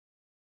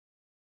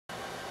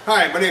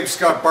Hi, my name's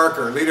Scott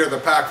Barker, leader of the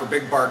pack for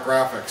Big Bark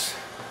Graphics.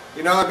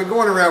 You know, I've been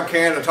going around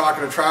Canada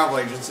talking to travel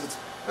agents.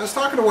 I was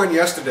talking to one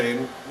yesterday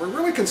and we're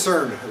really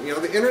concerned. You know,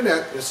 the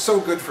internet is so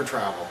good for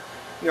travel.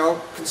 You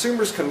know,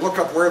 consumers can look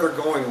up where they're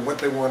going and what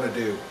they want to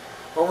do.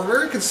 But we're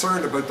very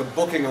concerned about the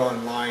booking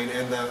online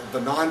and the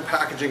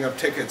non-packaging of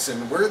tickets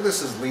and where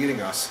this is leading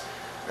us.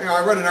 You know,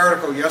 I read an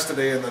article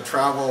yesterday in the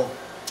travel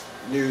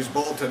news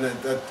bulletin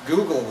that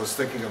Google was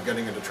thinking of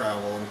getting into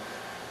travel. And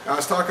I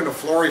was talking to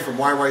Flory from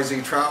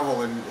YYZ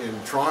Travel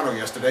in Toronto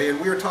yesterday, and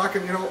we were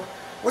talking, you know,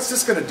 what's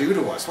this going to do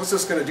to us? What's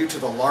this going to do to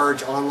the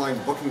large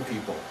online booking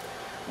people?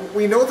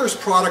 We know there's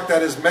product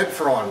that is meant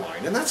for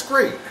online, and that's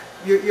great.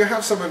 You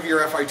have some of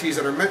your FITs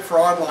that are meant for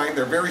online.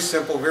 They're very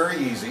simple, very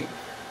easy.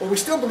 But we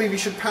still believe you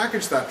should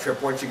package that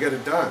trip once you get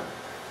it done.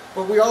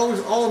 But we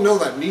all know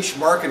that niche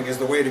marketing is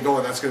the way to go,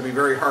 and that's going to be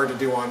very hard to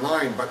do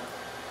online. But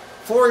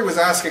Flory was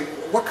asking,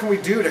 what can we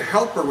do to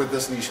help her with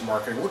this niche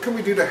marketing? What can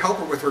we do to help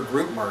her with her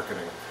group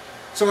marketing?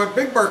 So at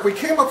Big Bark, we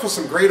came up with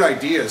some great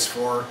ideas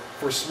for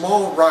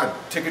small run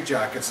ticket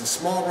jackets and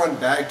small run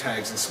bag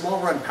tags and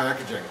small run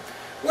packaging.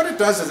 What it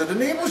does is it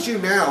enables you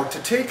now to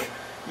take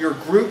your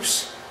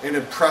groups and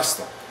impress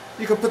them.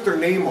 You can put their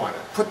name on it,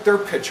 put their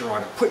picture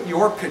on it, put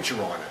your picture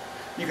on it.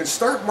 You can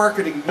start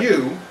marketing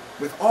you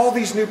with all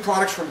these new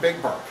products from Big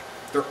Bark.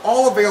 They're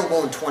all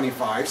available in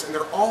 25s and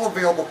they're all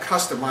available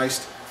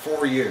customized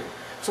for you.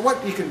 So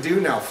what you can do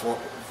now for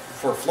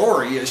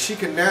Flory is she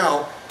can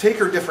now take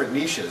her different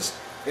niches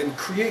and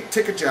create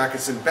ticket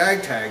jackets and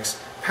bag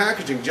tags,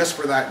 packaging just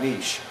for that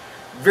niche.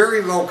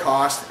 Very low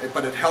cost,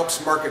 but it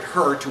helps market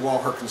her to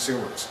all her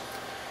consumers.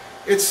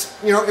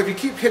 It's, you know, if you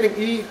keep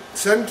hitting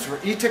send for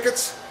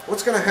e-tickets,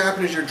 what's going to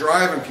happen is you're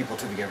driving people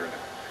to the internet.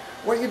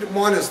 What you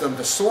want is them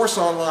to source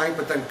online,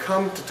 but then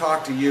come to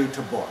talk to you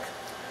to book.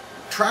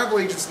 Travel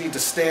agents need to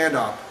stand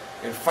up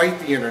and fight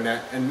the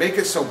internet and make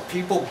it so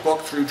people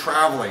book through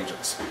travel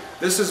agents.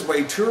 This is the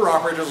way tour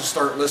operators will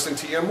start listening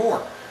to you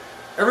more.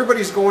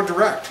 Everybody's going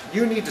direct.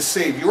 You need to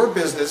save your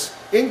business,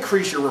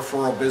 increase your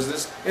referral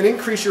business, and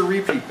increase your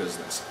repeat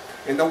business.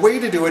 And the way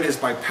to do it is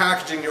by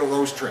packaging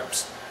those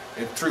trips.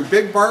 And through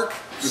Big Bark,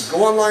 you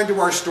go online to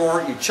our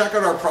store, you check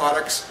out our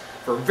products.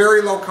 For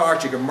very low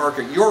cost, you can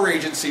market your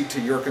agency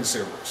to your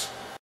consumers.